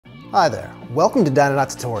Hi there, welcome to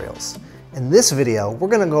Dynadot Tutorials. In this video, we're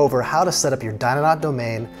going to go over how to set up your Dynadot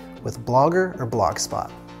domain with Blogger or Blogspot.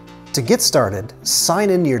 To get started, sign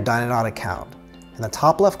into your Dynadot account. In the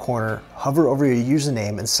top left corner, hover over your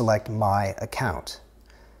username and select My Account.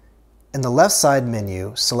 In the left side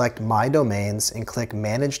menu, select My Domains and click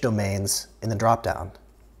Manage Domains in the drop-down.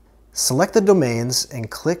 Select the domains and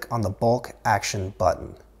click on the Bulk Action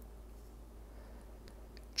button.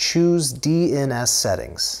 Choose DNS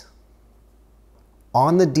Settings.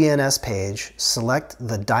 On the DNS page, select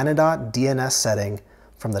the Dynadot DNS setting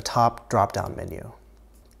from the top drop-down menu.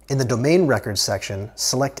 In the Domain Records section,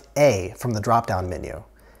 select A from the drop-down menu,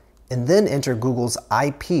 and then enter Google's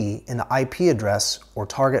IP in the IP address or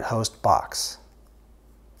target host box.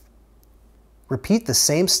 Repeat the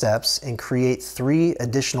same steps and create 3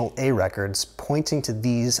 additional A records pointing to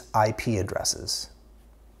these IP addresses.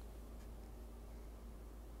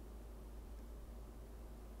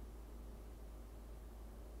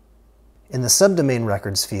 In the Subdomain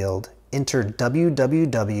Records field, enter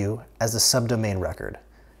www as the subdomain record.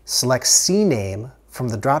 Select CNAME from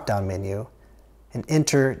the drop-down menu and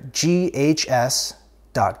enter ghs.google.com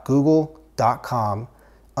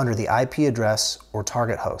under the IP address or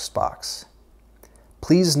target host box.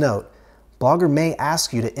 Please note, Blogger may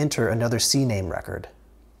ask you to enter another CNAME record.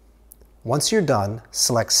 Once you're done,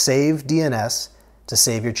 select Save DNS to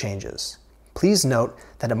save your changes. Please note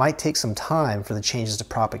that it might take some time for the changes to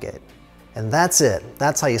propagate. And that's it.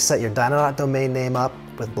 That's how you set your Dynadot domain name up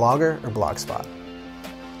with Blogger or Blogspot.